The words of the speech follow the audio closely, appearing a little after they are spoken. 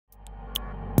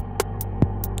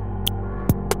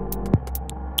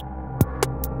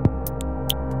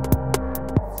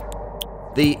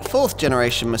The 4th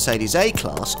generation Mercedes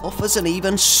A-Class offers an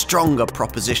even stronger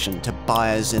proposition to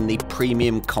buyers in the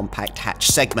premium compact hatch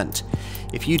segment.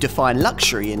 If you define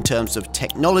luxury in terms of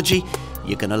technology,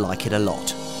 you're going to like it a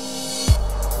lot.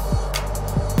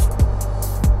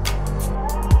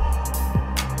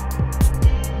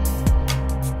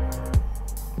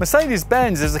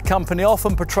 Mercedes-Benz is a company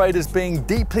often portrayed as being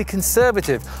deeply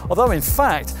conservative, although in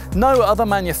fact no other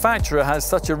manufacturer has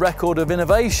such a record of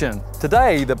innovation.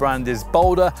 Today the brand is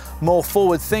bolder, more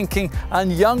forward-thinking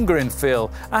and younger in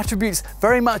feel, attributes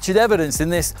very much in evidence in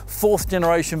this 4th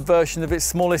generation version of its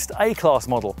smallest A-Class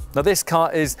model. Now this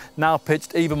car is now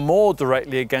pitched even more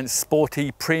directly against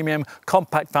sporty, premium,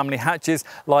 compact family hatches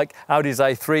like Audi's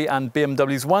A3 and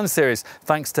BMW's 1 Series,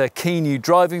 thanks to key new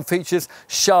driving features,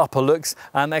 sharper looks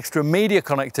and extra media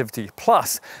connectivity.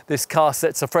 Plus, this car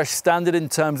sets a fresh standard in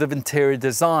terms of interior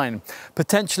design.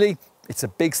 Potentially, it's a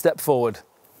big step forward.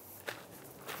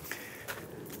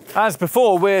 As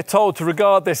before, we're told to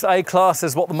regard this A-Class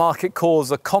as what the market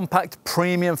calls a compact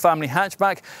premium family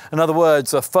hatchback. In other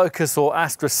words, a Focus or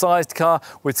Astra-sized car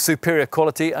with superior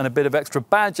quality and a bit of extra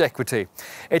badge equity.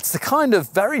 It's the kind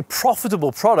of very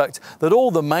profitable product that all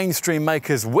the mainstream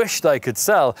makers wish they could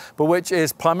sell, but which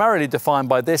is primarily defined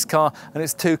by this car and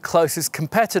its two closest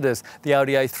competitors, the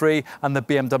Audi A3 and the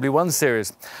BMW 1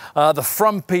 Series. The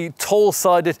frumpy,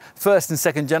 tall-sided 1st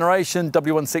and 2nd generation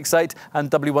W168 and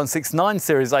W169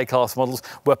 Series A-Class models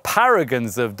were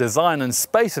paragons of design and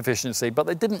space efficiency, but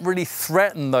they didn't really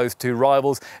threaten those two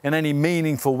rivals in any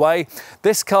meaningful way.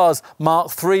 This car's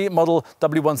Mark III model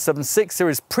W176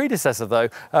 series predecessor,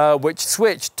 though, which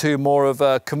switched to more of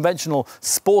a conventional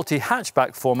sporty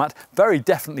hatchback format, very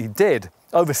definitely did.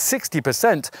 Over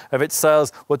 60% of its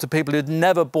sales were to people who'd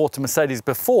never bought a Mercedes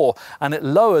before, and it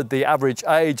lowered the average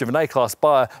age of an A-Class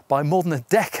buyer by more than a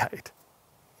decade.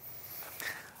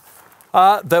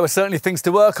 There were certainly things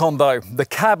to work on though. The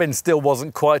cabin still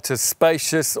wasn't quite as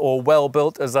spacious or well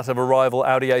built as that of a rival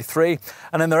Audi A3,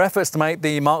 and in their efforts to make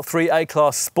the Mark III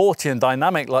A-Class sporty and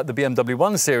dynamic like the BMW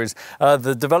 1 Series,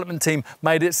 the development team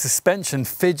made its suspension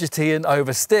fidgety and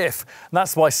overstiff. And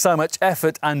that's why so much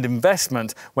effort and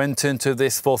investment went into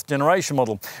this 4th generation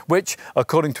model, which,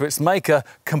 according to its maker,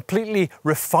 completely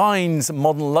refines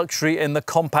modern luxury in the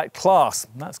compact class.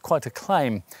 That's quite a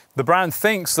claim. The brand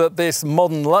thinks that this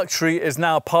modern luxury is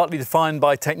now partly defined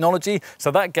by technology,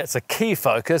 so that gets a key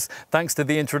focus thanks to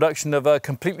the introduction of a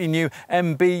completely new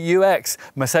MBUX,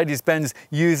 Mercedes-Benz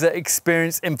User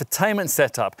Experience Infotainment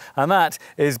setup, and that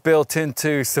is built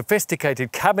into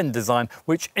sophisticated cabin design,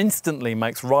 which instantly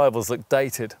makes rivals look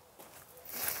dated.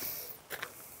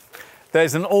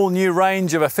 There's an all-new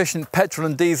range of efficient petrol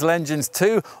and diesel engines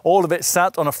too, all of it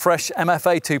sat on a fresh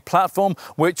MFA2 platform,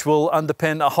 which will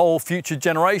underpin a whole future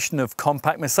generation of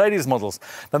compact Mercedes models.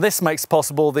 Now this makes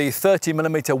possible the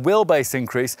 30mm wheelbase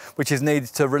increase, which is needed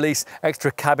to release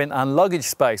extra cabin and luggage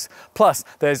space. Plus,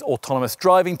 there's autonomous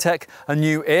driving tech, a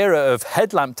new era of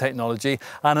headlamp technology,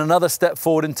 and another step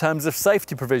forward in terms of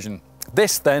safety provision.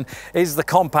 This, then, is the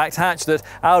compact hatch that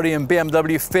Audi and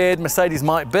BMW feared Mercedes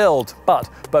might build, but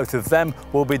both of them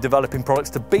will be developing products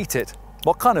to beat it.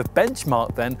 What kind of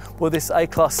benchmark, then, will this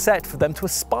A-Class set for them to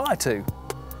aspire to?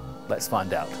 Let's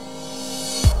find out.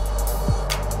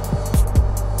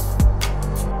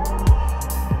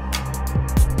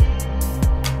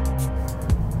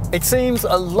 It seems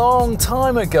a long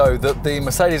time ago that the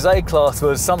Mercedes A-Class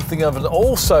was something of an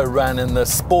also-ran in the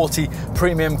sporty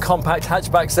premium compact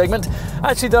hatchback segment.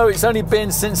 Actually though, it's only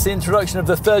been since the introduction of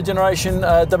the 3rd generation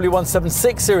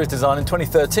W176 series design in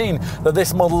 2013 that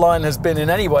this model line has been in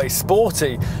any way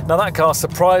sporty. Now that car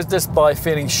surprised us by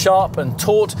feeling sharp and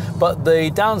taut, but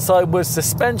the downside was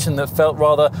suspension that felt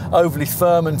rather overly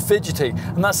firm and fidgety,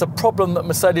 and that's a problem that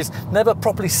Mercedes never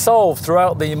properly solved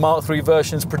throughout the Mark III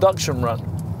version's production run.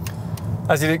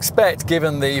 As you'd expect,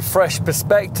 given the fresh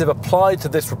perspective applied to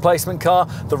this replacement car,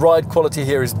 the ride quality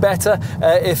here is better,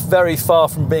 if very far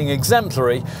from being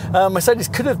exemplary. Mercedes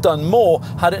could have done more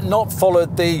had it not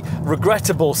followed the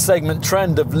regrettable segment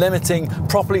trend of limiting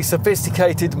properly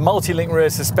sophisticated multi-link rear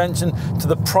suspension to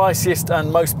the priciest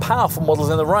and most powerful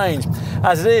models in the range.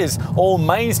 As it is, all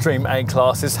mainstream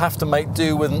A-classes have to make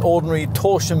do with an ordinary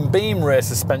torsion beam rear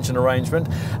suspension arrangement,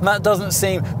 and that doesn't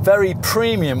seem very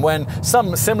premium when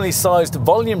some similarly sized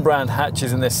volume brand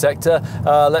hatches in this sector,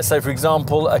 let's say for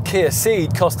example a Kia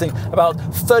Ceed costing about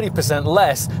 30%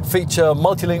 less, feature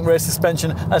multi-link rear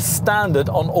suspension as standard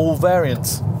on all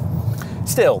variants.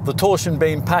 Still, the torsion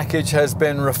beam package has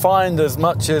been refined as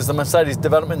much as the Mercedes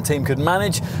development team could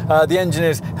manage. The engine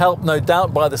is helped no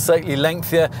doubt by the slightly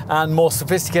lengthier and more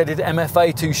sophisticated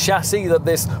MFA2 chassis that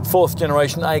this 4th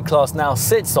generation A-Class now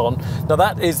sits on. Now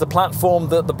that is the platform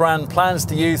that the brand plans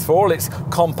to use for all its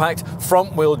compact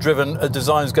front-wheel driven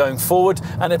designs going forward,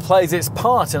 and it plays its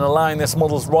part in allowing this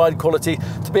model's ride quality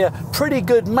to be a pretty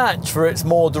good match for its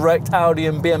more direct Audi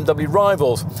and BMW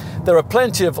rivals. There are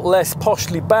plenty of less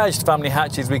poshly badged family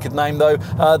hatches we could name though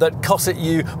that cosset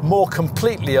you more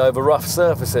completely over rough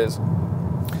surfaces.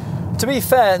 To be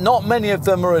fair, not many of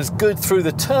them are as good through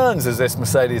the turns as this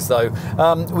Mercedes though.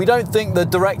 We don't think the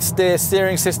direct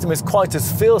steering system is quite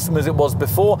as feelsome as it was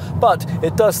before, but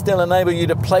it does still enable you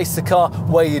to place the car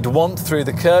where you'd want through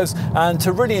the curves and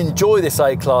to really enjoy this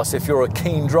A-Class if you're a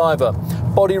keen driver.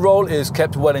 Body roll is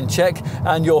kept well in check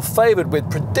and you're favoured with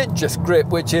prodigious grip,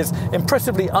 which is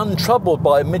impressively untroubled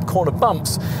by mid-corner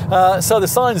bumps. So the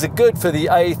signs are good for the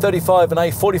A35 and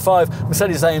A45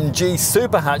 Mercedes-AMG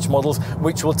Super Hatch models,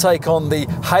 which will take on the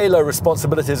halo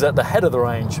responsibilities at the head of the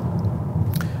range.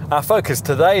 Our focus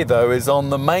today though is on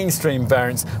the mainstream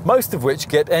variants, most of which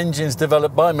get engines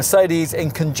developed by Mercedes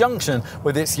in conjunction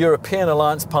with its European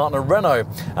alliance partner Renault.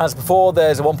 As before,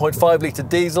 there's a 1.5 litre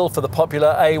diesel for the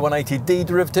popular A180D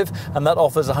derivative, and that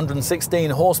offers 116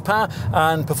 horsepower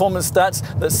and performance stats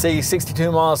that see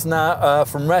 62 miles an hour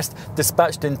from rest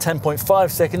dispatched in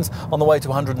 10.5 seconds on the way to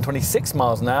 126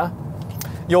 miles an hour.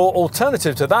 Your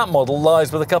alternative to that model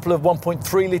lies with a couple of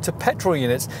 1.3 litre petrol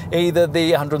units, either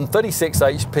the 136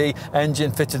 HP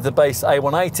engine fitted to the base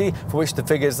A180, for which the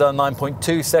figures are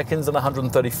 9.2 seconds and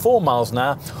 134 miles an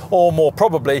hour, or more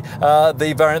probably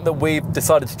the variant that we've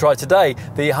decided to try today,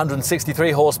 the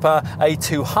 163 horsepower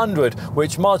A200,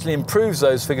 which marginally improves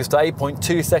those figures to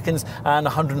 8.2 seconds and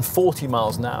 140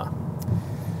 miles an hour.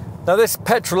 Now this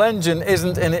petrol engine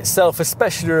isn't in itself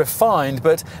especially refined,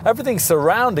 but everything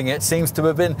surrounding it seems to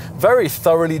have been very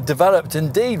thoroughly developed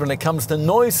indeed when it comes to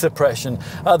noise suppression.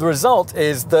 The result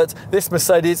is that this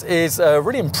Mercedes is a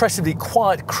really impressively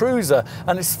quiet cruiser,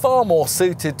 and it's far more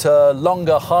suited to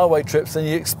longer highway trips than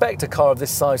you expect a car of this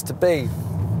size to be.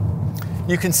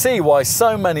 You can see why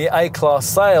so many A-Class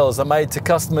sales are made to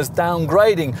customers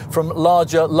downgrading from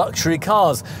larger luxury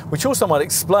cars, which also might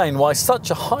explain why such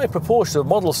a high proportion of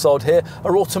models sold here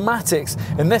are automatics.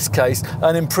 In this case,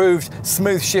 an improved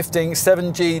smooth shifting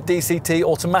 7G DCT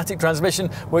automatic transmission,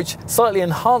 which slightly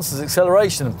enhances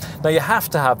acceleration. Now you have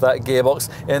to have that gearbox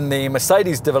in the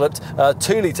Mercedes developed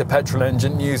 2 litre petrol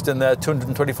engine used in their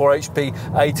 224 HP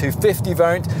A250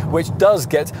 variant, which does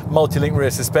get multi-link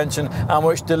rear suspension and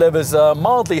which delivers a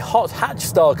mildly hot hatch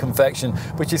style confection,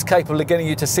 which is capable of getting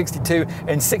you to 62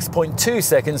 in 6.2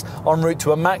 seconds en route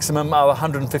to a maximum of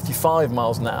 155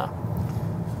 miles an hour.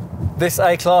 This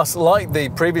A-Class, like the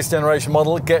previous generation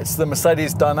model, gets the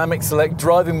Mercedes Dynamic Select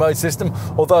driving mode system,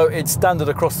 although it's standard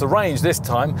across the range this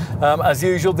time. As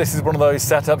usual, this is one of those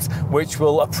setups which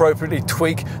will appropriately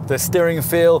tweak the steering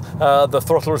feel, the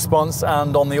throttle response,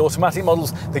 and on the automatic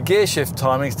models, the gear shift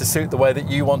timings to suit the way that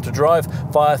you want to drive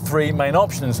via 3 main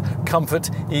options: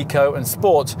 Comfort, Eco and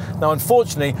Sport. Now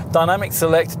unfortunately, Dynamic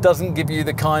Select doesn't give you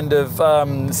the kind of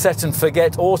set and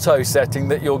forget auto setting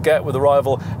that you'll get with the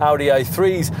rival Audi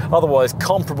A3's otherwise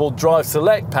comparable Drive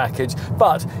Select package,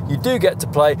 but you do get to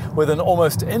play with an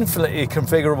almost infinitely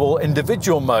configurable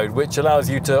individual mode, which allows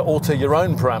you to alter your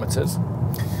own parameters.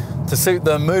 To suit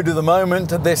the mood of the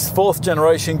moment, this 4th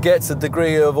generation gets a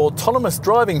degree of autonomous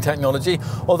driving technology,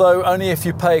 although only if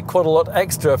you pay quite a lot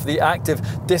extra for the active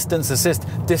distance assist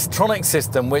Distronic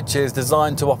system, which is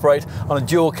designed to operate on a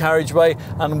dual carriageway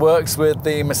and works with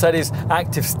the Mercedes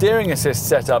active steering assist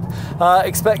setup.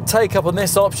 Expect take up on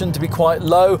this option to be quite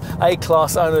low.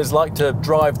 A-Class owners like to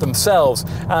drive themselves,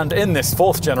 and in this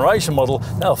 4th generation model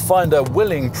they'll find a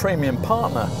willing premium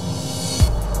partner.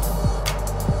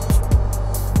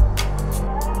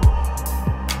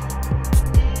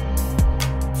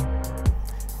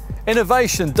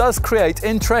 Innovation does create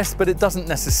interest, but it doesn't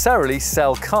necessarily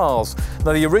sell cars.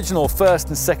 Now, the original 1st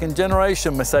and 2nd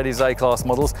generation Mercedes A-Class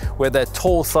models, with their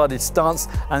tall-sided stance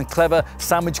and clever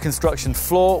sandwich construction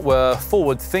floor, were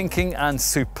forward-thinking and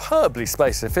superbly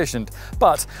space-efficient.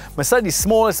 But Mercedes'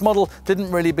 smallest model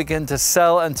didn't really begin to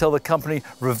sell until the company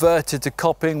reverted to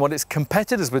copying what its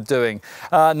competitors were doing.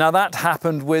 Now, that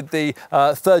happened with the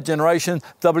 3rd generation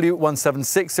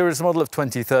W176 series model of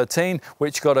 2013,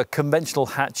 which got a conventional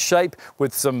hatch shape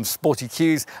with some sporty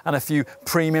cues and a few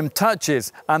premium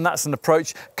touches, and that's an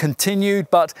approach continued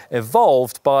but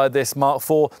evolved by this Mark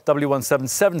IV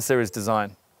W177 series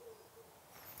design.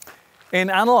 In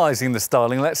analysing the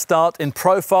styling, let's start in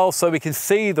profile so we can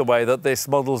see the way that this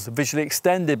model is visually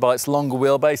extended by its longer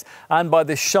wheelbase and by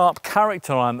this sharp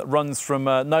character line that runs from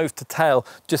nose to tail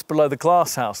just below the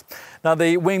glasshouse. Now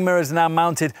the wing mirrors are now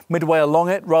mounted midway along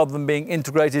it rather than being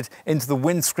integrated into the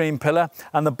windscreen pillar,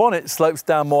 and the bonnet slopes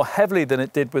down more heavily than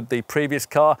it did with the previous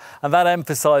car, and that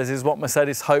emphasises what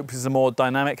Mercedes hopes is a more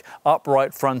dynamic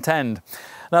upright front end.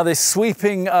 Now this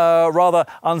sweeping, rather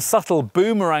unsubtle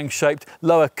boomerang-shaped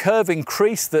lower curving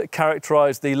crease that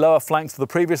characterised the lower flanks of the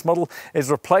previous model is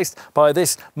replaced by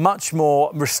this much more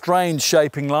restrained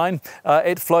shaping line.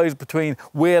 It flows between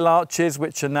wheel arches,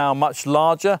 which are now much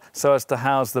larger so as to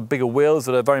house the bigger wheels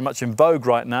that are very much in vogue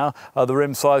right now. The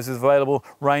rim sizes available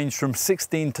range from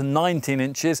 16 to 19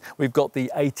 inches. We've got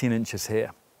the 18 inches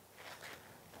here.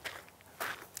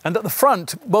 And at the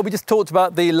front, well, we just talked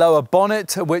about the lower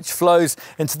bonnet, which flows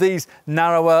into these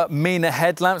narrower, meaner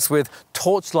headlamps with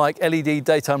torch-like LED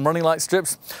daytime running light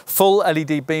strips. Full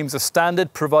LED beams are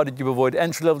standard, provided you avoid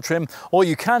entry-level trim, or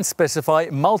you can specify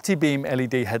multi-beam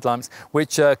LED headlamps,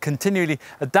 which continually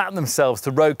adapt themselves to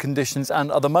road conditions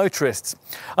and other motorists.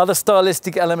 Other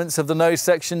stylistic elements of the nose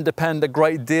section depend a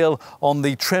great deal on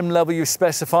the trim level you've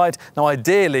specified. Now,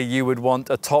 ideally, you would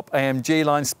want a top AMG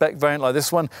line spec variant like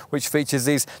this one, which features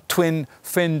these twin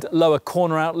finned lower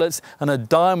corner outlets and a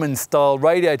diamond style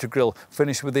radiator grille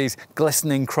finished with these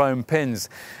glistening chrome pins.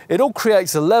 It all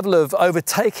creates a level of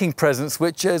overtaking presence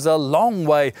which is a long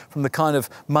way from the kind of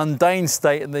mundane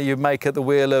state that you make at the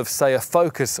wheel of, say, a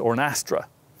Focus or an Astra.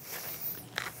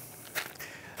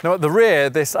 Now at the rear,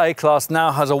 this A-Class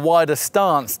now has a wider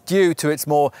stance due to its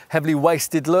more heavily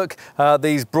waisted look,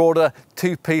 these broader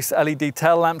two-piece LED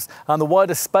tail lamps and the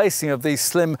wider spacing of these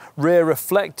slim rear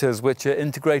reflectors, which are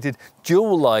integrated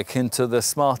dual-like into the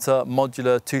smarter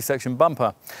modular two-section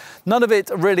bumper. None of it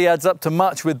really adds up to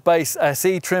much with base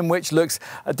SE trim, which looks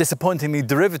disappointingly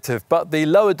derivative, but the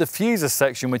lower diffuser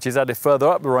section, which is added further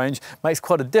up the range, makes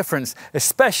quite a difference,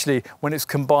 especially when it's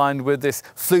combined with this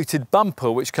fluted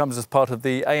bumper, which comes as part of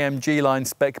the AMG line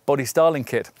spec body styling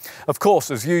kit. Of course,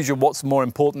 as usual, what's more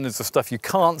important is the stuff you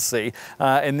can't see.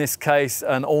 In this case,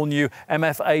 an all-new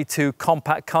MFA2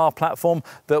 compact car platform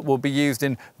that will be used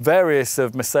in various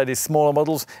of Mercedes' smaller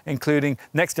models, including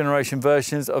next generation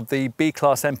versions of the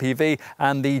B-Class MPV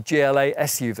and the GLA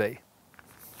SUV.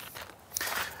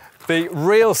 The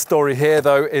real story here,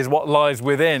 though, is what lies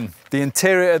within. The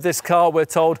interior of this car, we're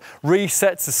told,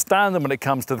 resets the standard when it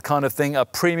comes to the kind of thing a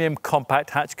premium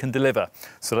compact hatch can deliver.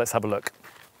 So let's have a look.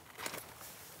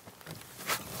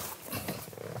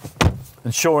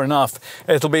 And sure enough,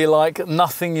 it'll be like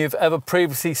nothing you've ever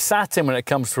previously sat in when it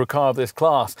comes to a car of this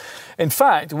class. In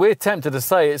fact, we're tempted to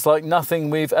say it's like nothing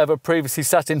we've ever previously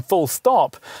sat in, full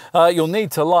stop. You'll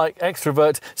need to like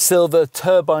Extravert silver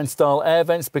turbine-style air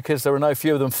vents because there are no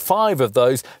fewer than 5 of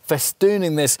those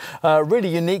festooning this really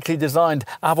uniquely designed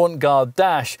avant-garde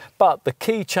dash. But the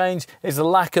key change is the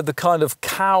lack of the kind of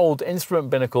cowled instrument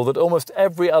binnacle that almost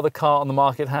every other car on the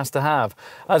market has to have.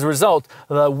 As a result,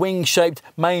 the wing-shaped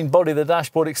main body of the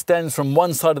dashboard extends from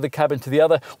one side of the cabin to the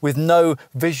other with no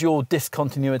visual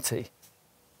discontinuity.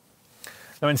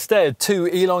 Now instead, 2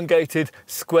 elongated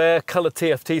square colour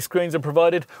TFT screens are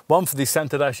provided, one for the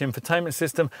centre dash infotainment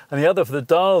system and the other for the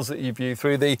dials that you view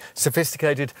through the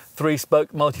sophisticated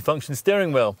 3-spoke multifunction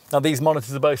steering wheel. Now these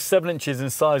monitors are both 7 inches in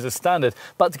size as standard,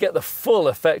 but to get the full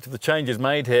effect of the changes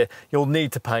made here, you'll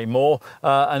need to pay more.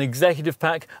 An executive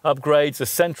pack upgrades the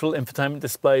central infotainment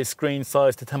display screen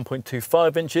size to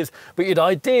 10.25 inches, but you'd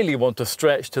ideally want to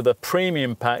stretch to the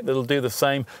premium pack that'll do the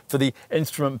same for the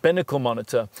instrument binnacle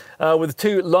monitor. With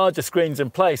the 2 larger screens in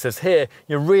place, as here,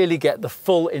 you really get the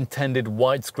full intended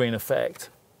widescreen effect.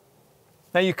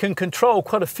 Now you can control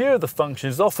quite a few of the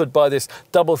functions offered by this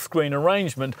double screen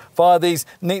arrangement via these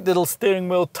neat little steering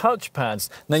wheel touchpads.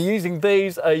 Now using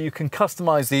these, you can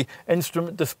customize the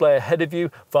instrument display ahead of you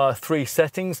via 3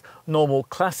 settings: normal,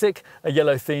 classic, a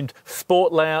yellow themed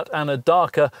sport layout and a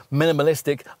darker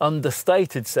minimalistic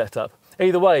understated setup.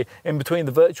 Either way, in between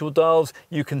the virtual dials,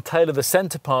 you can tailor the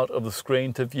centre part of the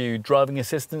screen to view driving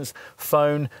assistance,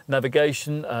 phone,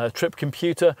 navigation, trip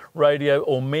computer, radio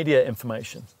or media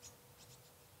information.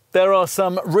 There are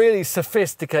some really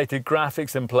sophisticated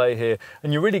graphics in play here,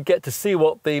 and you really get to see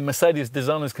what the Mercedes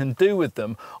designers can do with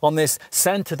them on this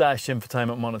centre dash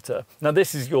infotainment monitor. Now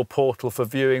this is your portal for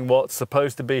viewing what's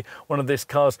supposed to be one of this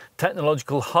car's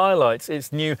technological highlights,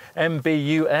 its new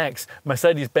MBUX,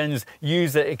 Mercedes-Benz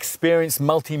User Experience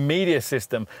Multimedia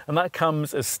System, and that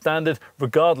comes as standard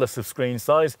regardless of screen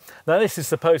size. Now this is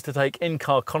supposed to take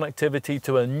in-car connectivity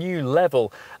to a new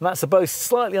level, and that's supposed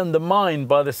slightly undermined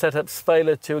by the setup's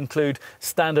failure to include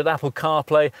standard Apple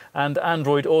CarPlay and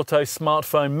Android Auto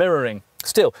smartphone mirroring.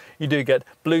 Still, you do get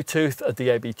Bluetooth, a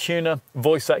DAB tuner,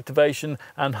 voice activation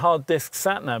and hard disk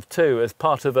sat-nav too, as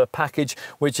part of a package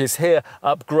which is here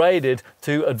upgraded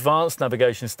to advanced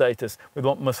navigation status with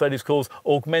what Mercedes calls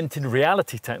augmented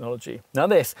reality technology. Now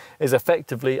this is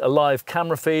effectively a live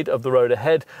camera feed of the road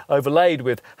ahead, overlaid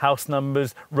with house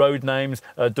numbers, road names,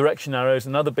 direction arrows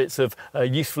and other bits of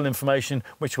useful information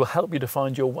which will help you to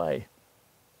find your way.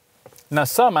 Now,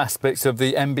 some aspects of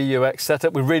the MBUX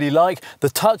setup we really like. The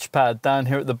touchpad down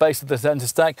here at the base of the centre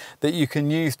stack that you can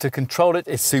use to control it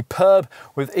is superb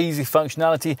with easy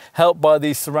functionality, helped by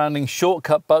these surrounding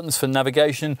shortcut buttons for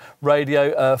navigation,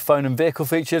 radio, phone and vehicle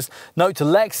features. Note to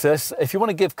Lexus, if you want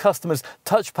to give customers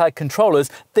touchpad controllers,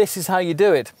 this is how you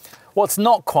do it. What's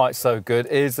not quite so good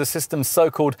is the system's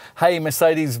so-called Hey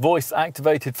Mercedes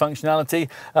voice-activated functionality.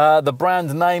 The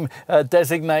brand name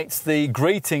designates the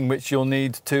greeting which you'll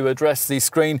need to address the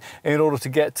screen in order to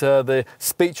get the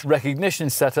speech recognition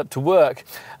setup to work.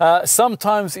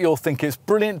 Sometimes you'll think it's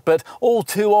brilliant, but all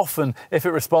too often, if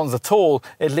it responds at all,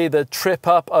 it'll either trip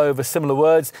up over similar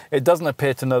words, it doesn't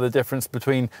appear to know the difference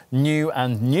between new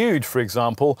and nude, for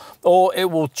example, or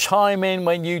it will chime in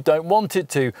when you don't want it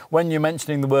to, when you're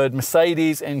mentioning the word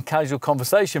Mercedes in casual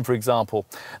conversation, for example.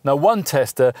 Now, one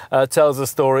tester tells a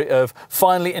story of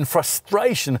finally in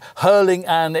frustration hurling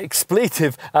an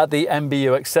expletive at the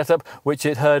MBUX setup, which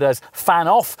it heard as fan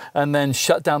off and then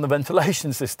shut down the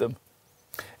ventilation system.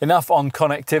 Enough on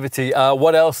connectivity.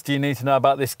 What else do you need to know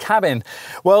about this cabin?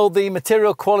 Well, the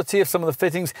material quality of some of the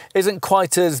fittings isn't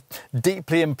quite as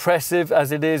deeply impressive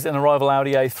as it is in a rival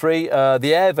Audi A3.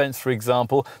 The air vents, for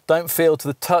example, don't feel to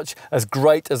the touch as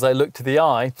great as they look to the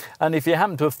eye. And if you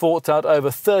happen to have forked out over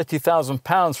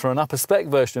 £30,000 for an upper spec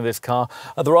version of this car,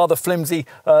 the rather flimsy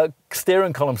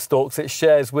steering column stalks it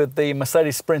shares with the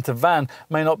Mercedes Sprinter van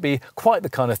may not be quite the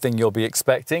kind of thing you'll be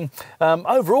expecting.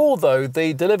 Overall, though,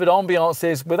 the delivered ambiance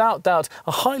is without doubt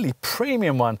a highly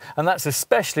premium one, and that's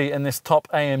especially in this top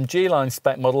AMG line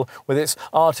spec model with its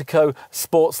Artico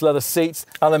sports leather seats,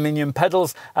 aluminium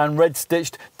pedals and red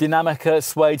stitched Dinamica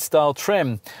suede style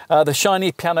trim. The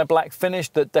shiny piano black finish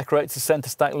that decorates the centre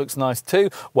stack looks nice too.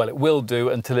 Well, it will do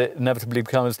until it inevitably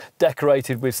becomes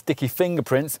decorated with sticky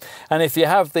fingerprints. And if you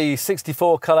have the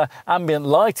 64 colour ambient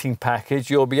lighting package,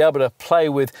 you'll be able to play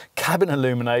with cabin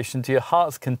illumination to your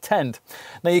heart's content.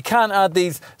 Now, you can add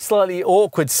these slightly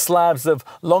awkward slabs of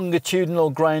longitudinal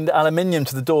grained aluminium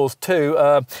to the doors too.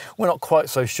 We're not quite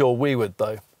so sure we would,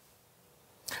 though.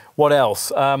 What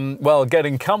else? Well,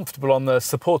 getting comfortable on the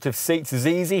supportive seats is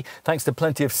easy, thanks to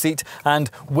plenty of seat and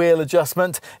wheel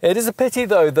adjustment. It is a pity,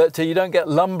 though, that you don't get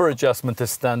lumbar adjustment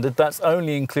as standard. That's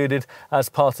only included as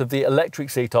part of the electric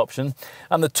seat option.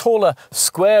 And the taller,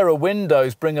 squarer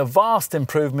windows bring a vast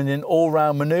improvement in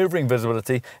all-round manoeuvring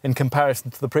visibility in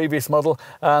comparison to the previous model.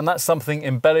 And that's something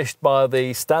embellished by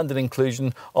the standard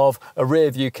inclusion of a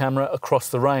rear-view camera across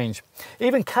the range.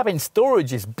 Even cabin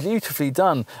storage is beautifully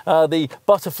done. The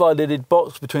butterfly lidded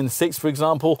box between the seats, for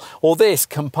example, or this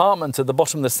compartment at the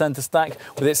bottom of the centre stack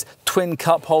with its twin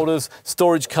cup holders,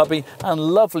 storage cubby and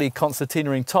lovely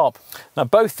concertinaing top. Now,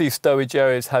 both these stowage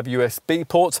areas have USB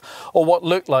ports, or what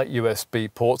look like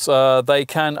USB ports. They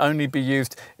can only be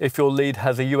used if your lead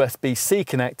has a USB-C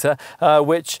connector,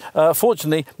 which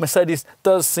fortunately Mercedes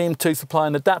does seem to supply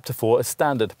an adapter for as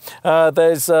standard.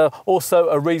 There's also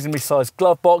a reasonably sized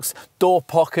glove box, door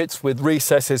pockets with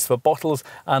recesses for bottles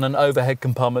and an overhead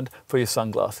compartment for your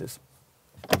sunglasses.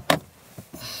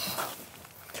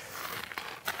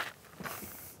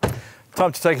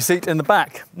 Time to take a seat in the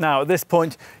back. Now, at this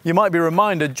point, you might be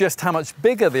reminded just how much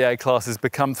bigger the A-Class has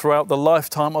become throughout the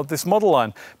lifetime of this model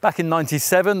line. Back in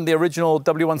 '97, the original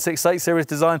W168 series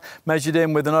design measured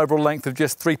in with an overall length of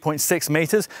just 3.6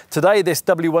 metres. Today, this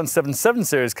W177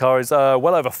 series car is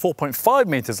well over 4.5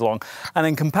 metres long. And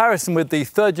in comparison with the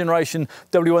third generation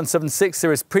W176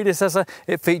 series predecessor,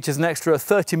 it features an extra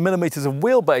 30 millimetres of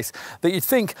wheelbase that you'd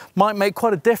think might make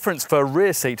quite a difference for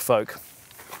rear seat folk.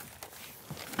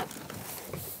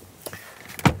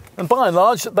 And by and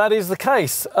large, that is the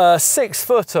case. A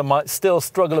 6-footer might still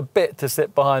struggle a bit to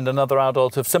sit behind another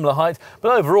adult of similar height,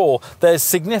 but overall, there's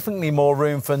significantly more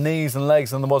room for knees and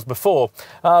legs than there was before.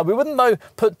 We wouldn't, though,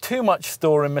 put too much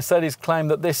store in Mercedes' claim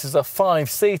that this is a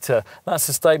 5-seater. That's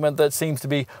a statement that seems to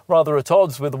be rather at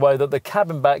odds with the way that the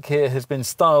cabin back here has been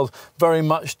styled very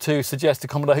much to suggest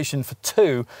accommodation for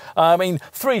 2. I mean,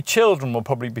 3 children will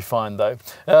probably be fine, though.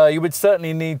 You would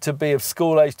certainly need to be of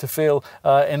school age to feel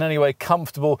in any way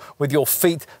comfortable with your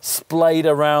feet splayed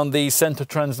around the centre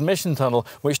transmission tunnel,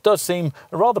 which does seem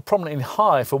rather prominently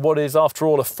high for what is, after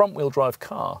all, a front-wheel drive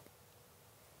car.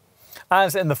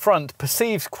 As in the front,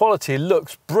 perceived quality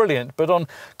looks brilliant, but on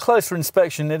closer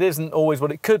inspection it isn't always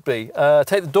what it could be.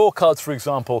 Take the door cards for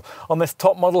example. On this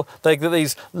top model they get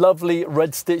these lovely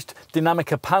red stitched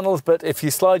Dinamica panels, but if you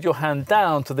slide your hand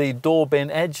down to the door bin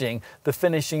edging, the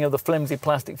finishing of the flimsy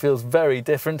plastic feels very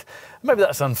different. Maybe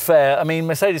that's unfair. I mean,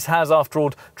 Mercedes has after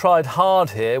all tried hard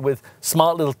here with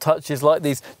smart little touches like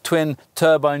these twin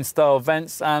turbine style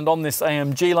vents, and on this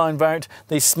AMG line variant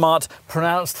these smart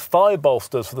pronounced thigh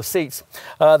bolsters for the seats.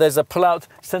 There's a pull-out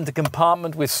centre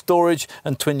compartment with storage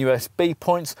and twin USB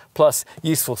points, plus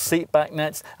useful seat back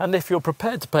nets, and if you're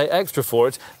prepared to pay extra for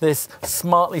it, this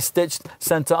smartly stitched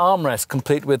centre armrest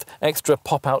complete with extra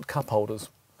pop-out cup holders.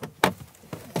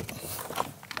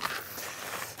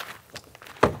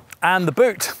 And the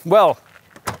boot, well,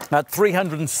 at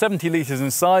 370 litres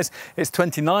in size, it's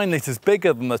 29 litres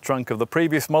bigger than the trunk of the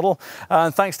previous model.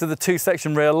 And thanks to the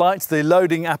two-section rear lights, the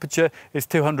loading aperture is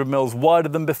 200mm wider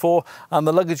than before, and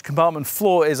the luggage compartment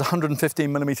floor is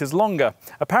 115mm longer.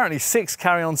 Apparently 6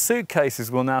 carry-on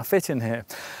suitcases will now fit in here.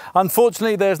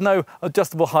 Unfortunately, there's no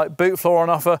adjustable height boot floor on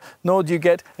offer, nor do you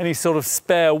get any sort of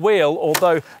spare wheel,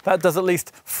 although that does at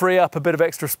least free up a bit of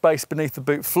extra space beneath the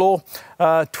boot floor.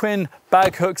 Twin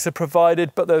bag hooks are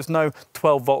provided, but there's no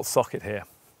 12-volt socket here.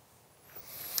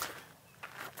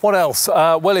 What else?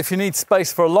 Well, if you need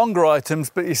space for longer items,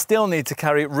 but you still need to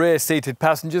carry rear-seated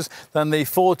passengers, then the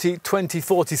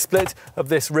 40-20-40 split of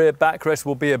this rear backrest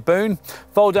will be a boon.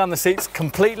 Fold down the seats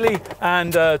completely,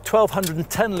 and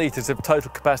 1,210 litres of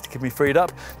total capacity can be freed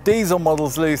up. Diesel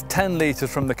models lose 10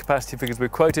 litres from the capacity figures we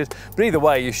quoted, but either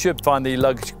way, you should find the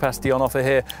luggage capacity on offer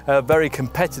here very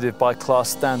competitive by class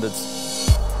standards.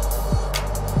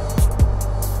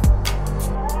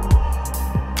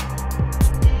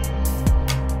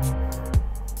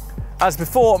 As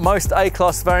before, most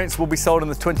A-Class variants will be sold in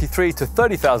the £23,000 to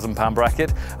 £30,000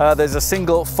 bracket. There's a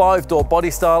single 5-door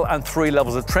body style and 3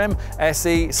 levels of trim,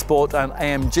 SE, Sport and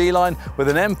AMG line, with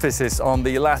an emphasis on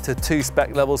the latter 2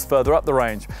 spec levels further up the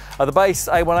range. The base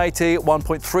A180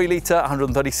 1.3 litre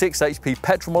 136 HP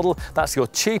petrol model, that's your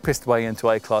cheapest way into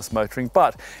A-Class motoring,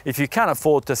 but if you can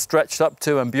afford to stretch up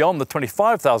to and beyond the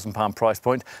 £25,000 price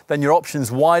point, then your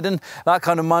options widen. That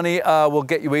kind of money will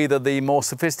get you either the more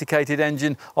sophisticated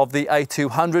engine of the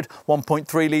A200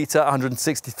 1.3 litre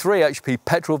 163 HP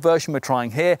petrol version we're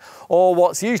trying here, or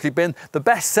what's usually been the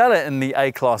best seller in the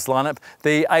A-Class lineup,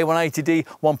 the A180D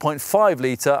 1.5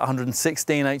 litre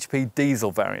 116 HP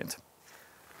diesel variant.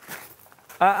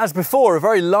 As before, a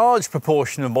very large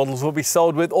proportion of models will be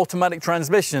sold with automatic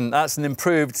transmission. That's an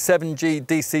improved 7G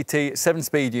DCT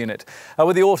 7-speed unit.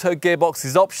 With the auto gearbox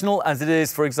is optional, as it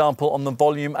is, for example, on the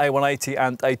volume A180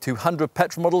 and A200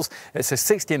 petrol models. It's a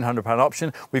 £1,600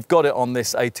 option. We've got it on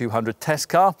this A200 test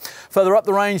car. Further up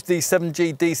the range, the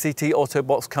 7G DCT auto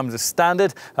box comes as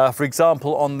standard. For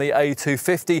example, on the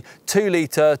A250 2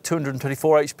 litre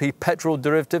 224 HP petrol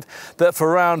derivative that for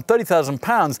around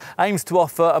 £30,000 aims to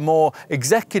offer a more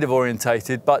executive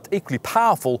orientated but equally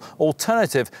powerful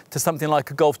alternative to something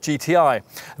like a Golf GTI.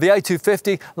 The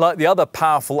A250, like the other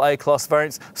powerful A-Class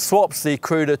variants, swaps the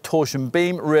cruder torsion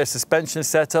beam rear suspension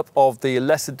setup of the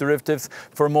lesser derivatives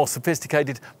for a more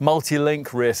sophisticated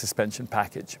multi-link rear suspension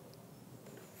package.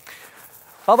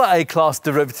 Other A-Class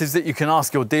derivatives that you can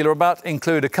ask your dealer about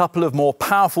include a couple of more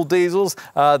powerful diesels,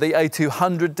 the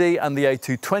A200D and the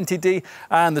A220D,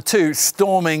 and the 2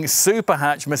 storming super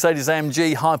hatch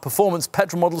Mercedes-AMG high-performance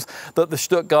petrol models that the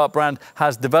Stuttgart brand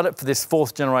has developed for this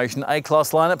 4th generation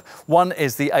A-Class lineup. One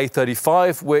is the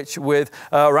A35, which with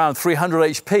around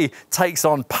 300 HP takes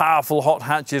on powerful hot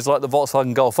hatches like the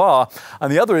Volkswagen Golf R,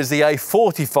 and the other is the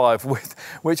A45,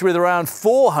 which with around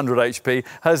 400 HP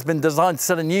has been designed to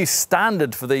set a new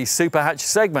standard for the super hatch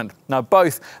segment. Now,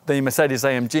 both the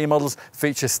Mercedes-AMG models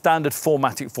feature standard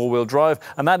 4MATIC 4-wheel drive,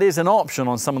 and that is an option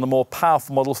on some of the more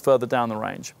powerful models further down the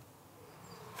range.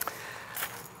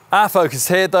 Our focus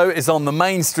here, though, is on the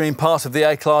mainstream part of the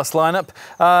A-Class lineup.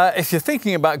 If you're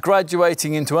thinking about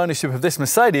graduating into ownership of this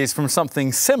Mercedes from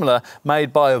something similar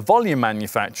made by a volume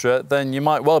manufacturer, then you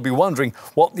might well be wondering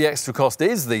what the extra cost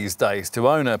is these days to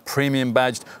own a premium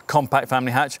badged compact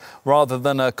family hatch rather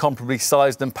than a comparably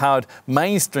sized and powered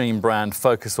mainstream brand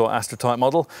Focus or Astra type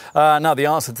model. Now, the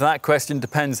answer to that question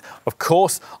depends, of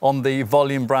course, on the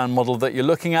volume brand model that you're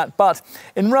looking at, but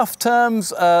in rough terms,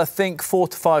 think £4,000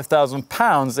 to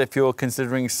 £5,000 if you're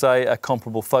considering, say, a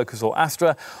comparable Focus or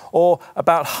Astra, or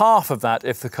about half of that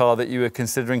if the car that you were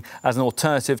considering as an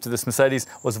alternative to this Mercedes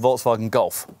was a Volkswagen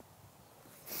Golf.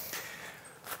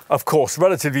 Of course,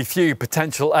 relatively few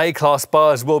potential A-Class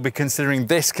buyers will be considering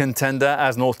this contender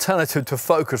as an alternative to a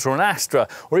Focus or an Astra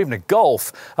or even a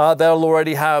Golf. They'll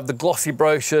already have the glossy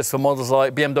brochures for models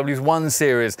like BMW's 1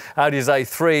 Series, Audi's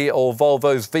A3 or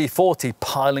Volvo's V40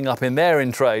 piling up in their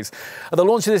in trays. At the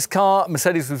launch of this car,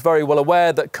 Mercedes was very well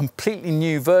aware that completely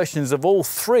new versions of all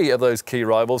 3 of those key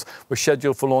rivals were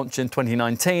scheduled for launch in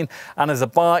 2019, and as a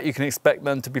buyer you can expect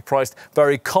them to be priced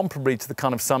very comparably to the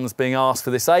kind of sums being asked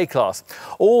for this A-Class.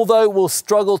 Although we'll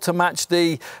struggle to match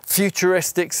the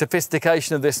futuristic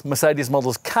sophistication of this Mercedes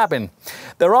model's cabin.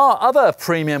 There are other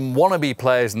premium wannabe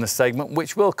players in the segment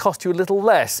which will cost you a little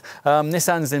less.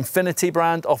 Nissan's Infiniti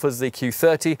brand offers the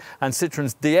Q30 and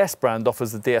Citroen's DS brand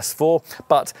offers the DS4,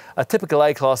 but a typical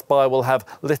A-Class buyer will have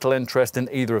little interest in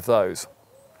either of those.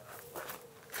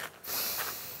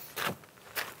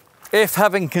 If,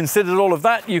 having considered all of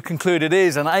that, you conclude it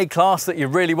is an A-Class that you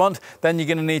really want, then you're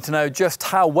going to need to know just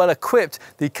how well equipped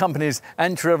the company's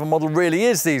entry-level model really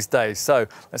is these days. So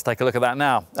let's take a look at that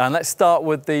now. And let's start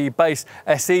with the base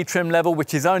SE trim level,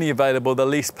 which is only available the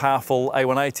least powerful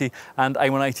A180 and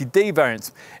A180D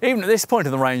variants. Even at this point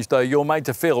in the range, though, you're made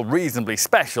to feel reasonably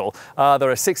special. There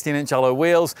are 16-inch alloy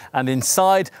wheels, and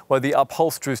inside, where the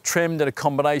upholstery is trimmed in a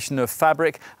combination of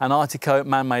fabric and Artico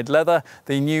man-made leather,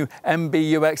 the new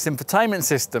MBUX infotainment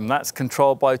system that's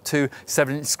controlled by 2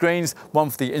 7-inch screens,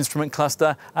 one for the instrument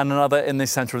cluster and another in the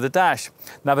centre of the dash.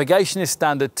 Navigation is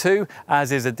standard too,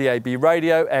 as is a DAB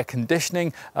radio, air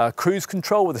conditioning, cruise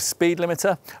control with a speed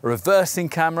limiter, a reversing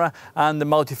camera and the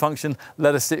multifunction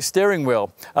leather stitch steering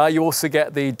wheel. You also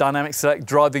get the dynamic select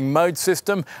driving mode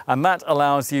system, and that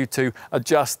allows you to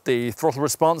adjust the throttle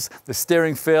response, the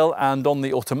steering feel, and on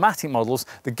the automatic models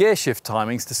the gear shift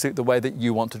timings to suit the way that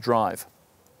you want to drive.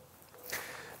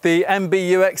 The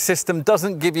MBUX system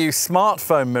doesn't give you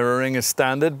smartphone mirroring as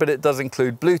standard, but it does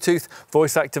include Bluetooth,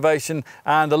 voice activation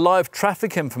and a live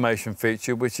traffic information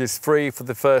feature, which is free for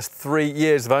the first 3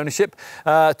 years of ownership.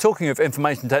 Talking of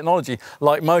information technology,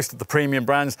 like most of the premium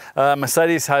brands,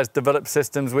 Mercedes has developed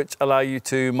systems which allow you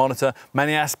to monitor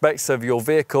many aspects of your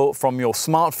vehicle from your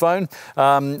smartphone.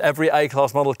 Every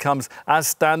A-Class model comes as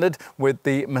standard with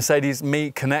the Mercedes Me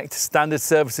Connect standard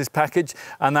services package,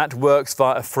 and that works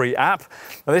via a free app.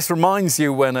 Now, this reminds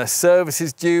you when a service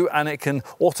is due, and it can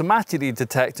automatically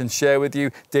detect and share with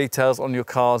you details on your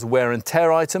car's wear and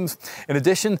tear items. In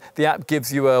addition, the app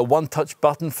gives you a one-touch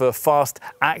button for fast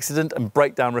accident and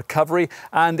breakdown recovery,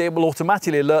 and it will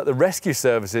automatically alert the rescue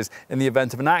services in the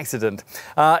event of an accident.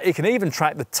 It can even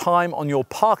track the time on your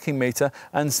parking meter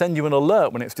and send you an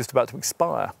alert when it's just about to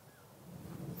expire.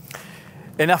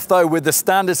 Enough though with the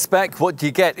standard spec. What do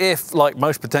you get if, like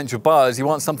most potential buyers, you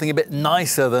want something a bit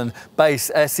nicer than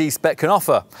base SE spec can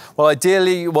offer? Well,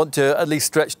 ideally you want to at least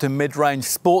stretch to mid-range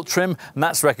sport trim, and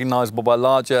that's recognisable by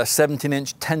larger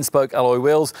 17-inch 10-spoke alloy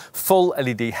wheels, full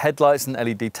LED headlights and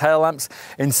LED tail lamps.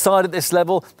 Inside at this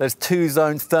level there's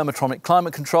 2-zone thermotronic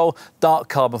climate control, dark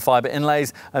carbon fibre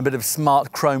inlays and a bit of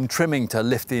smart chrome trimming to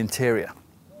lift the interior.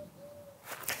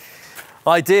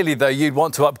 Ideally though, you'd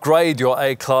want to upgrade your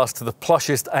A-Class to the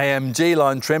plushest AMG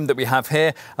line trim that we have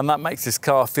here, and that makes this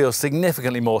car feel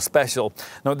significantly more special.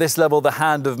 Now at this level, the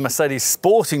hand of Mercedes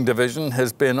Sporting division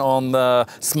has been on the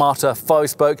smarter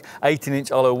 5-spoke 18-inch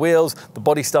alloy wheels, the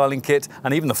body styling kit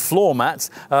and even the floor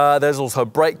mats. There's also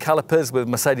brake calipers with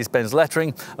Mercedes-Benz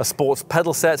lettering, a sports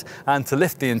pedal set, and to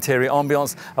lift the interior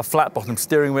ambience, a flat bottom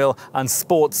steering wheel and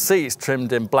sports seats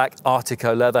trimmed in black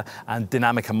Artico leather and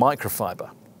Dinamica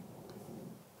microfiber.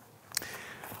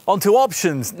 On to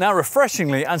options. Now,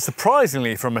 refreshingly and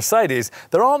surprisingly from Mercedes,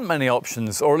 there aren't many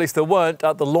options, or at least there weren't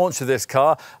at the launch of this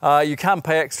car. You can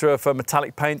pay extra for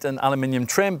metallic paint and aluminium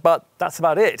trim, but that's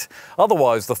about it.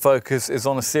 Otherwise, the focus is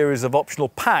on a series of optional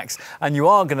packs, and you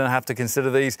are going to have to consider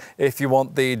these if you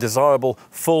want the desirable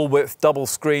full-width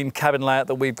double-screen cabin layout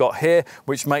that we've got here,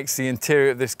 which makes the interior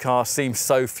of this car seem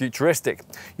so futuristic.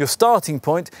 Your starting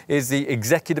point is the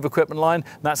executive equipment line.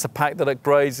 That's a pack that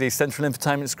upgrades the central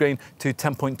infotainment screen to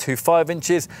 10.25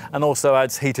 inches and also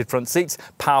adds heated front seats,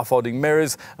 power folding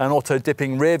mirrors, an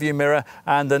auto-dipping rear-view mirror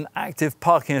and an active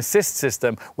parking assist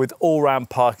system with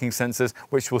all-round parking sensors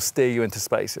which will steer you into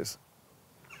spaces.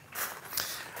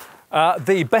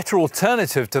 The better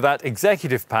alternative to that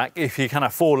executive pack, if you can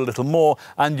afford a little more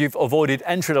and you've avoided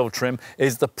entry-level trim,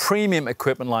 is the premium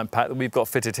equipment line pack that we've got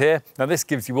fitted here. Now this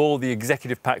gives you all the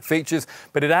executive pack features,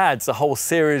 but it adds a whole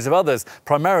series of others,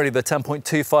 primarily the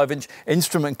 10.25-inch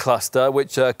instrument cluster,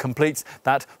 which completes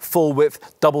that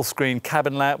full-width double-screen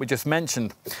cabin layout we just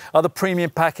mentioned. Other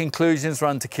premium pack inclusions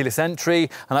run to keyless entry,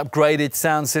 an upgraded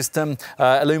sound system,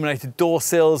 illuminated door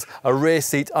sills, a rear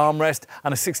seat armrest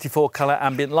and a 64-colour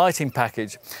ambient lighting lighting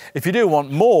package. If you do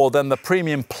want more, then the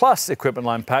Premium Plus equipment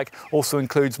line pack also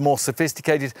includes more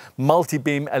sophisticated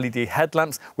multi-beam LED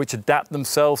headlamps which adapt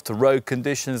themselves to road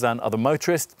conditions and other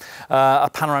motorists, a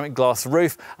panoramic glass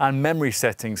roof and memory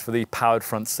settings for the powered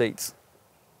front seats.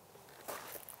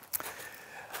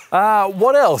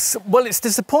 What else? Well, it's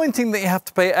disappointing that you have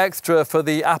to pay extra for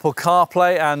the Apple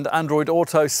CarPlay and Android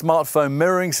Auto smartphone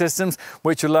mirroring systems,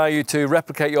 which allow you to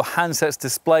replicate your handset's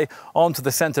display onto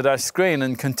the center dash screen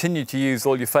and continue to use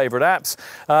all your favorite apps.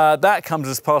 That comes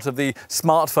as part of the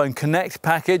Smartphone Connect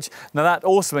package. Now, that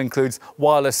also includes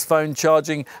wireless phone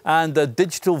charging and a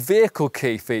digital vehicle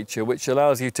key feature, which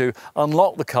allows you to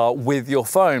unlock the car with your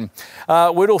phone.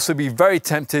 We'd also be very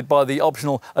tempted by the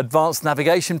optional advanced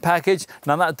navigation package.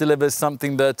 Now, that delivers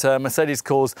something that Mercedes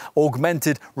calls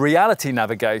augmented reality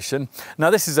navigation.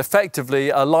 Now, this is effectively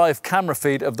a live camera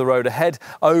feed of the road ahead,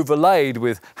 overlaid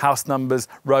with house numbers,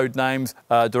 road names,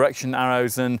 direction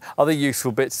arrows and other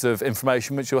useful bits of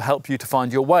information which will help you to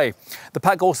find your way. The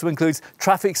pack also includes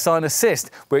traffic sign assist,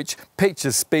 which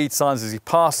pictures speed signs as you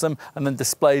pass them and then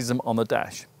displays them on the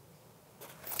dash.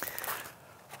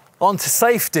 On to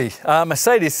safety.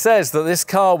 Mercedes says that this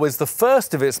car was the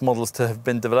first of its models to have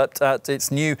been developed at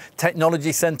its new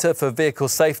Technology Centre for Vehicle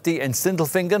Safety in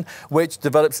Sindelfingen, which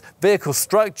develops vehicle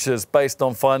structures based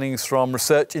on findings from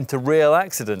research into real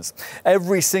accidents.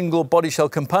 Every single body shell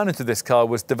component of this car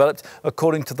was developed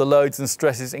according to the loads and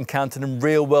stresses encountered in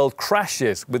real-world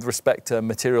crashes with respect to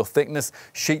material thickness,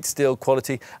 sheet steel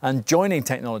quality and joining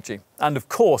technology. And of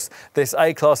course, this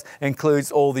A-Class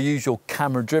includes all the usual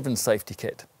camera-driven safety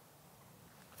kit.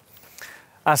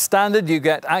 As standard, you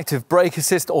get active brake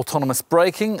assist autonomous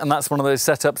braking, and that's one of those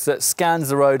setups that scans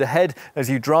the road ahead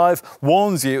as you drive,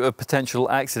 warns you of potential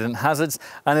accident hazards,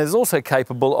 and is also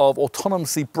capable of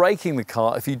autonomously braking the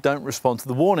car if you don't respond to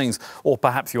the warnings, or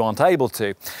perhaps you aren't able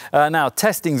to. Now,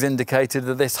 testing's indicated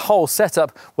that this whole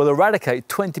setup will eradicate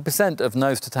 20% of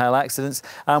nose-to-tail accidents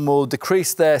and will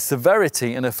decrease their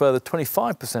severity in a further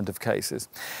 25% of cases.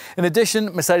 In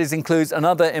addition, Mercedes includes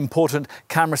another important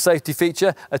camera safety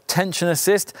feature, attention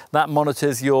assist. That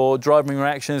monitors your driving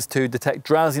reactions to detect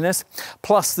drowsiness.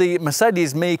 Plus, the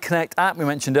Mercedes Me Connect app we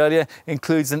mentioned earlier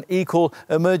includes an equal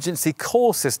emergency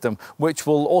call system, which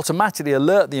will automatically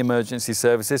alert the emergency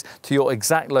services to your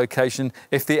exact location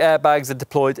if the airbags are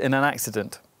deployed in an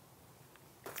accident.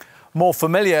 More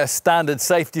familiar standard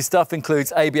safety stuff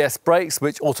includes ABS brakes,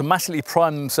 which automatically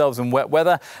prime themselves in wet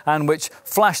weather and which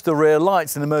flash the rear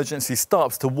lights in emergency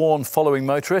stops to warn following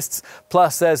motorists.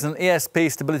 Plus, there's an ESP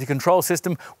stability control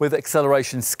system with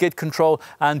acceleration skid control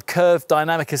and curve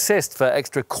dynamic assist for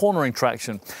extra cornering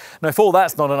traction. Now, if all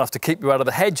that's not enough to keep you out of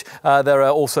the hedge, there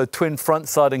are also twin front,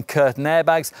 side and curtain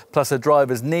airbags, plus a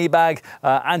driver's knee bag,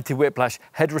 anti-whiplash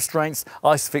head restraints,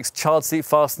 ISOFIX child seat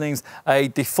fastenings, a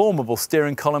deformable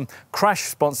steering column,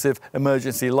 crash-responsive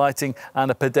emergency lighting and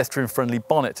a pedestrian-friendly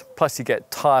bonnet. Plus you get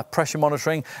tyre pressure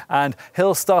monitoring and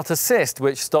hill start assist,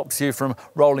 which stops you from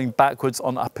rolling backwards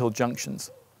on uphill junctions.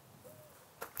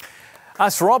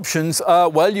 As for options,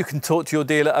 well, you can talk to your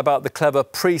dealer about the clever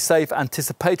pre-safe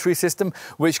anticipatory system,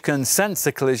 which can sense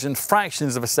a collision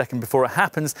fractions of a second before it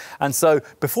happens, and so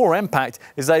before impact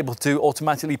is able to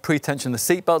automatically pre-tension the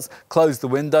seatbelts, close the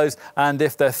windows, and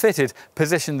if they're fitted,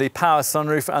 position the power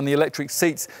sunroof and the electric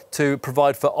seats to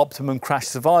provide for optimum crash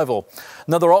survival.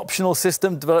 Another optional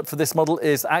system developed for this model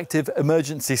is active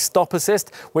emergency stop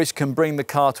assist, which can bring the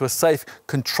car to a safe,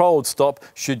 controlled stop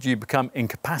should you become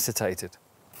incapacitated.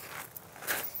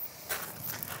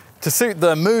 To suit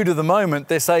the mood of the moment,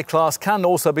 this A-Class can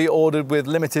also be ordered with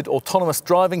limited autonomous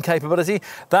driving capability.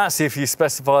 That's if you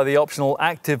specify the optional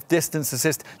active distance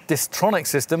assist Distronic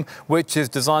system, which is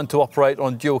designed to operate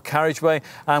on dual carriageway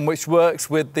and which works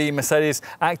with the Mercedes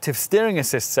active steering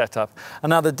assist setup. And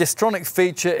now the Distronic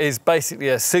feature is basically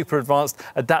a super advanced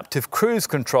adaptive cruise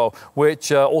control,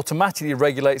 which automatically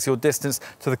regulates your distance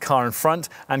to the car in front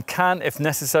and can, if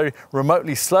necessary,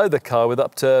 remotely slow the car with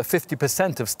up to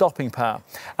 50% of stopping power.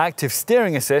 Active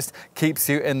steering assist keeps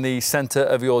you in the centre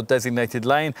of your designated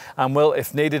lane and will,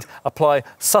 if needed, apply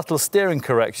subtle steering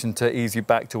correction to ease you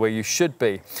back to where you should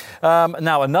be.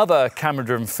 Now, another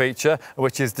camera-driven feature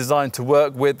which is designed to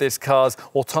work with this car's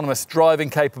autonomous driving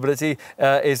capability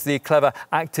is the clever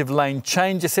active lane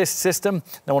change assist system.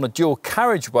 Now, on a dual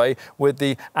carriageway with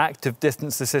the active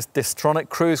distance assist Distronic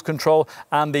cruise control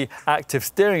and the active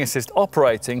steering assist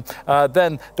operating,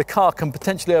 then the car can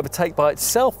potentially overtake by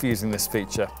itself using this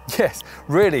feature. Yes,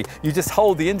 really, you just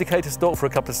hold the indicator stalk for a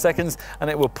couple of seconds and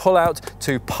it will pull out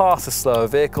to pass a slower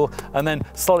vehicle and then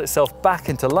slot itself back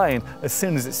into lane as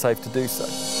soon as it's safe to do so.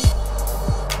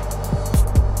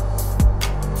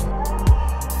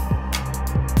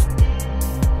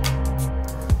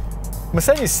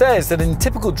 Mercedes says that in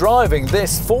typical driving,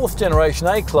 this 4th generation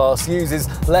A-Class uses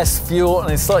less fuel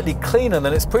and is slightly cleaner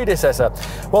than its predecessor.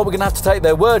 Well, we're going to have to take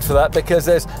their word for that, because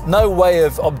there's no way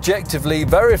of objectively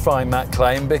verifying that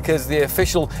claim, because the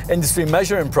official industry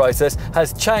measuring process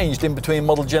has changed in between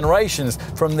model generations,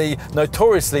 from the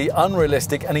notoriously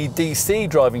unrealistic NEDC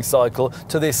driving cycle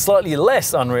to this slightly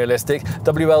less unrealistic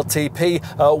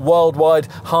WLTP worldwide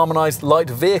harmonized light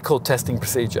vehicle testing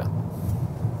procedure.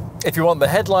 If you want the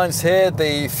headlines here,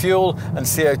 the fuel and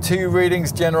CO2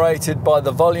 readings generated by the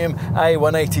volume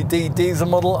A180D diesel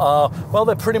model are, well,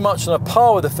 they're pretty much on a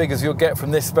par with the figures you'll get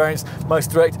from this variant's most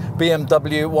direct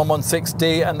BMW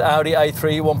 116D and Audi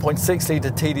A3 1.6 litre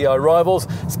TDI rivals.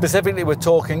 Specifically, we're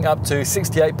talking up to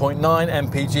 68.9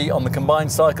 mpg on the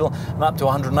combined cycle and up to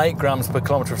 108 grams per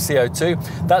kilometre of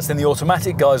CO2. That's in the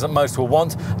automatic guise that most will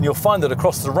want, and you'll find that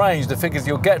across the range, the figures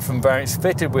you'll get from variants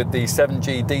fitted with the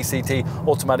 7G DCT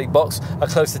automatic box are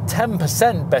close to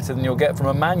 10% better than you'll get from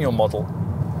a manual model.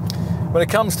 When it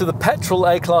comes to the petrol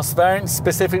A-Class variants,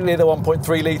 specifically the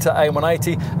 1.3 litre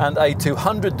A180 and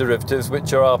A200 derivatives,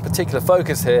 which are our particular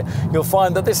focus here, you'll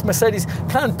find that this Mercedes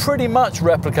can pretty much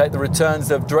replicate the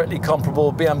returns of directly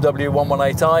comparable BMW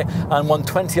 118i and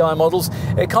 120i models.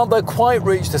 It can't though quite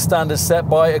reach the standards set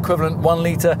by equivalent 1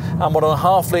 litre and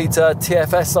 1.5 litre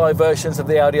TFSI versions of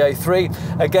the Audi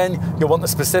A3. Again, you'll want the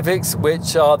specifics,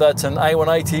 which are that an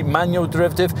A180 manual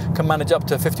derivative can manage up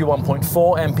to 51.4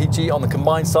 mpg on the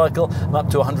combined cycle and up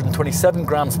to 127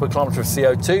 grams per kilometre of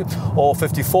CO2, or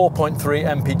 54.3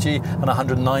 mpg and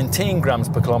 119 grams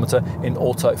per kilometre in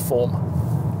auto form.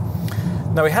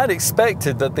 Now, we had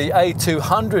expected that the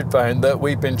A200 variant that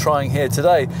we've been trying here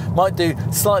today might do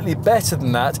slightly better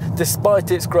than that,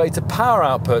 despite its greater power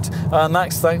output, and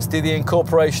that's thanks to the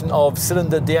incorporation of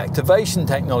cylinder deactivation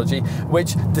technology,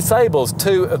 which disables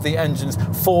 2 of the engine's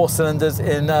 4 cylinders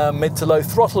in mid to low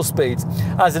throttle speeds.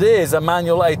 As it is, a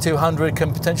manual A200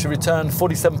 can potentially return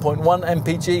 47.1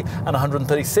 mpg and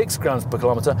 136 grams per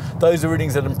kilometre. Those are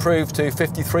readings that improve to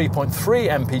 53.3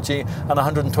 mpg and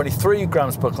 123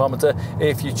 grams per kilometre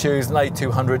if you choose an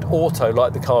A200 Auto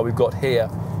like the car we've got here.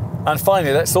 And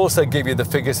finally, let's also give you the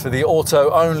figures for the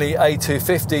auto-only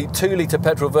A250 2-litre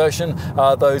petrol version.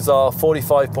 Those are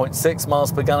 45.6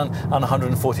 miles per gallon and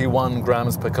 141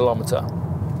 grams per kilometre.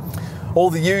 All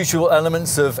the usual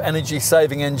elements of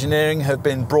energy-saving engineering have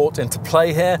been brought into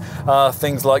play here.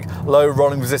 Things like low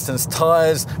rolling resistance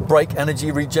tyres, brake energy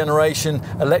regeneration,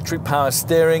 electric power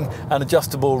steering, an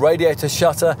adjustable radiator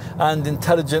shutter, and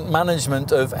intelligent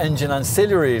management of engine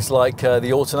ancillaries like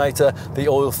the alternator, the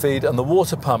oil feed, and the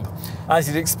water pump. As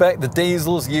you'd expect, the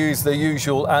diesels use the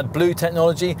usual AdBlue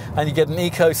technology, and you get an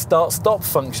eco start-stop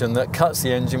function that cuts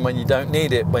the engine when you don't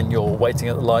need it, when you're waiting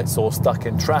at the lights or stuck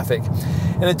in traffic.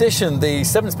 In addition, the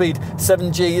 7-speed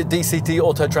 7G DCT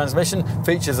auto transmission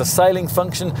features a sailing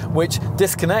function which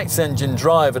disconnects engine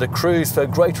drive at a cruise for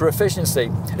greater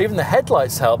efficiency. Even the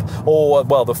headlights help, or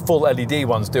well, the full LED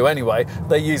ones do anyway.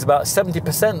 They use about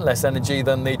 70% less energy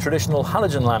than the traditional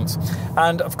halogen lamps.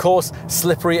 And of course,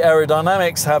 slippery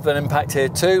aerodynamics have an impact here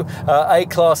too.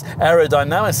 A-Class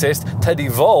aerodynamicist Teddy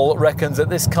Voll reckons that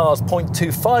this car's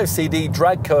 0.25 CD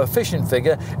drag coefficient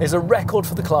figure is a record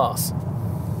for the class.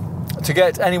 To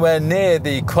get anywhere near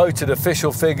the quoted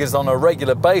official figures on a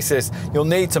regular basis, you'll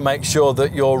need to make sure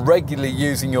that you're regularly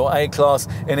using your A-Class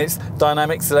in its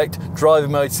Dynamic Select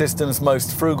driving mode system's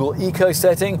most frugal eco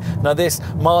setting. Now, this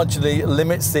marginally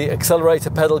limits the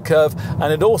accelerator pedal curve,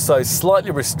 and it also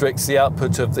slightly restricts the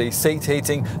output of the seat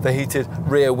heating, the heated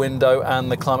rear window,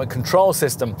 and the climate control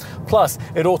system. Plus,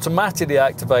 it automatically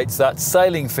activates that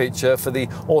sailing feature for the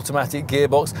automatic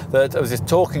gearbox that I was just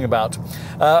talking about.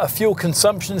 A fuel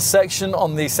consumption section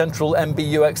on the central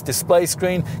MBUX display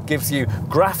screen gives you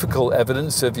graphical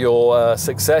evidence of your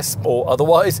success or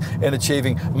otherwise in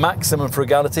achieving maximum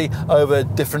frugality over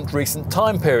different recent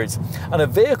time periods. And a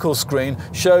vehicle screen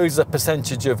shows a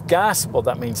percentage of gas, well,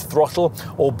 that means throttle,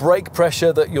 or brake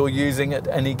pressure that you're using at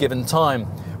any given time.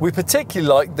 We particularly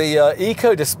like the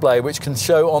eco display, which can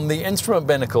show on the instrument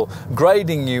binnacle,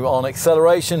 grading you on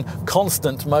acceleration,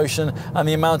 constant motion, and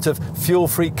the amount of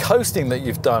fuel-free coasting that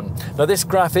you've done. Now, this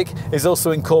graphic is also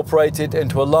incorporated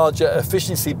into a larger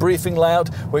efficiency briefing layout,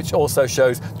 which also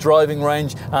shows driving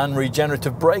range and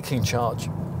regenerative braking charge.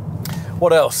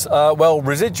 What else? Well,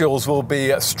 residuals will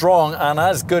be strong and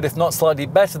as good, if not slightly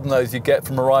better than those you get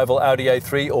from a rival Audi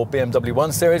A3 or BMW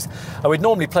 1 Series. And we'd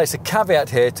normally place a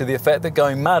caveat here to the effect that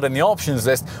going mad in the options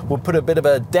list will put a bit of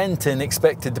a dent in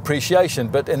expected depreciation.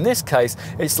 But in this case,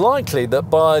 it's likely that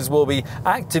buyers will be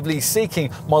actively seeking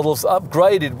models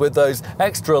upgraded with those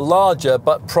extra larger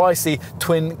but pricey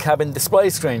twin cabin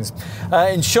display screens.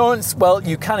 Insurance, well,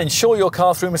 you can insure your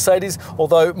car through Mercedes,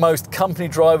 although most company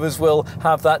drivers will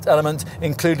have that element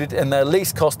included in their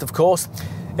lease cost, of course.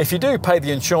 If you do pay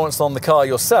the insurance on the car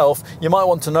yourself, you might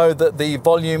want to know that the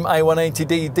volume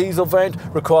A180D diesel variant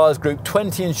requires Group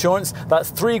 20 insurance. That's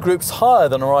 3 groups higher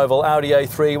than a rival Audi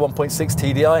A3 1.6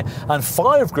 TDI and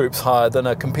 5 groups higher than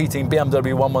a competing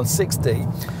BMW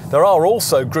 116D. There are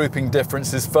also grouping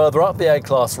differences further up the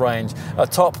A-Class range. A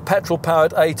top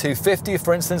petrol-powered A250,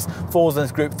 for instance, falls in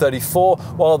Group 34,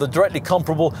 while the directly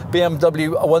comparable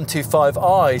BMW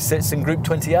 125i sits in Group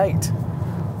 28.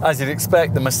 As you'd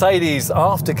expect, the Mercedes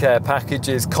aftercare package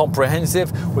is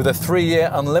comprehensive with a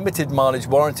 3-year unlimited mileage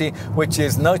warranty, which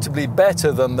is notably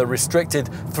better than the restricted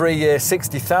 3-year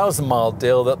 60,000 mile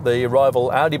deal that the rival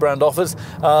Audi brand offers.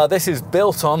 This is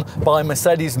built on by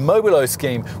Mercedes' Mobilo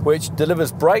scheme, which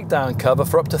delivers breakdown cover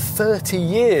for up to 30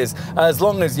 years, as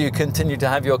long as you continue to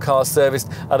have your car serviced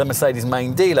at a Mercedes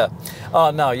main dealer.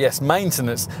 Now, yes,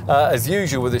 maintenance. As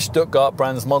usual with the Stuttgart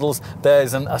brand's models,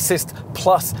 there's an Assist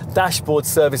Plus dashboard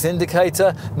service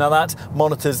indicator. Now that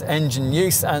monitors engine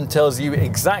use and tells you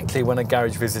exactly when a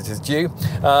garage visit is due.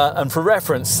 And for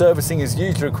reference, servicing is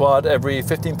usually required every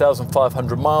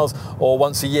 15,500 miles or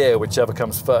once a year, whichever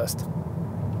comes first.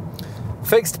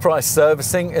 Fixed price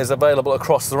servicing is available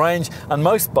across the range, and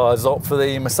most buyers opt for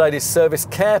the Mercedes Service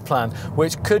Care Plan,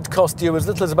 which could cost you as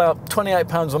little as about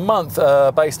 £28 a month,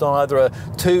 based on either a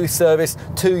 2-service,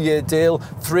 2-year deal,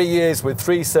 3 years with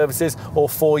 3 services, or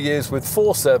 4 years with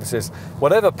 4 services.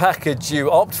 Whatever package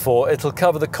you opt for, it'll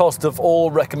cover the cost of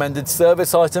all recommended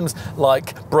service items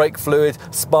like brake fluid,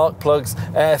 spark plugs,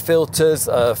 air filters,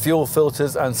 fuel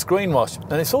filters, and screen wash.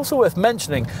 And it's also worth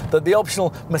mentioning that the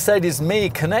optional Mercedes Me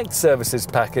Connect services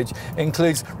package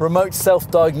includes remote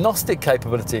self-diagnostic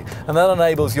capability, and that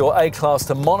enables your A-Class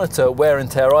to monitor wear and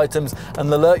tear items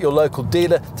and alert your local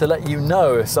dealer to let you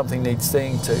know if something needs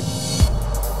seeing to.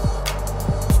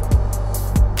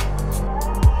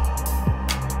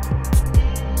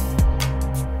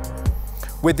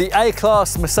 With the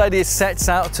A-Class, Mercedes sets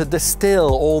out to distill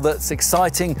all that's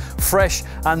exciting, fresh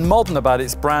and modern about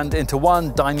its brand into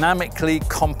one dynamically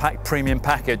compact premium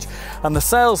package. And the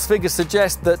sales figures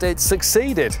suggest that it's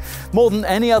succeeded. More than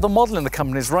any other model in the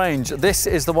company's range, this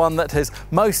is the one that has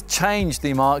most changed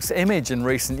the marque's image in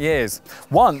recent years.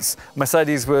 Once,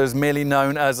 Mercedes was merely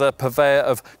known as a purveyor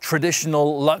of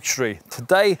traditional luxury.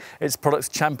 Today, its products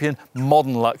champion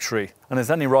modern luxury. And as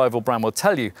any rival brand will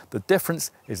tell you, the difference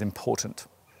is important.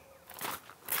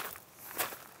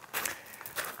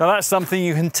 Now that's something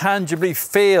you can tangibly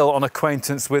feel on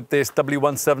acquaintance with this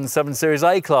W177 Series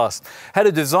A-Class. Head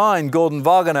of design Gordon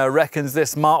Wagener reckons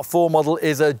this Mark IV model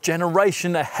is a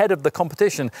generation ahead of the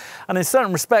competition, and in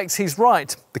certain respects he's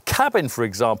right. The cabin, for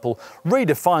example,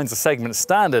 redefines the segment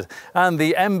standard, and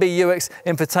the MBUX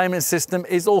infotainment system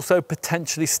is also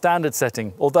potentially standard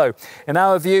setting, although in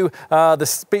our view the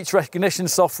speech recognition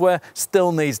software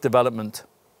still needs development.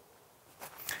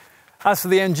 As for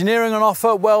the engineering on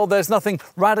offer, well, there's nothing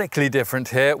radically different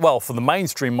here, well, for the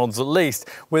mainstream models at least.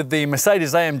 With the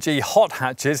Mercedes-AMG hot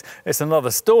hatches, it's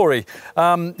another story.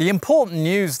 The important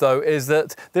news, though, is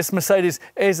that this Mercedes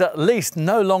is at least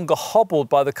no longer hobbled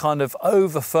by the kind of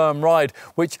over-firm ride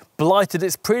which blighted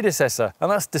its predecessor,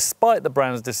 and that's despite the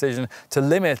brand's decision to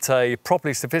limit a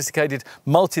properly sophisticated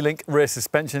multi-link rear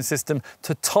suspension system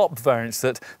to top variants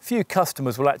that few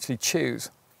customers will actually choose.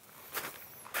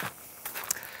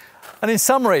 And in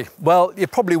summary, well, you're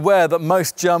probably aware that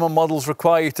most German models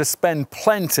require you to spend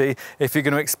plenty if you're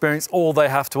going to experience all they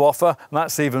have to offer, and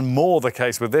that's even more the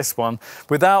case with this one.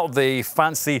 Without the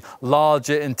fancy,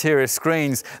 larger interior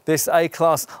screens, this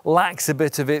A-Class lacks a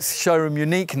bit of its showroom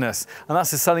uniqueness, and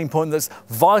that's a selling point that's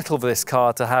vital for this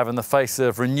car to have in the face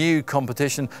of renewed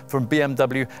competition from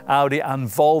BMW, Audi and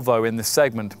Volvo in this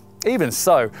segment. Even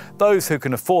so, those who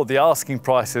can afford the asking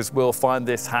prices will find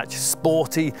this hatch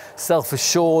sporty,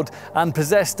 self-assured and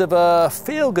possessed of a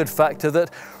feel-good factor that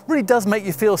really does make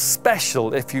you feel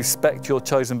special if you spec your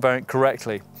chosen variant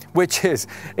correctly, which is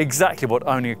exactly what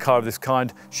owning a car of this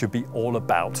kind should be all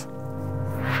about.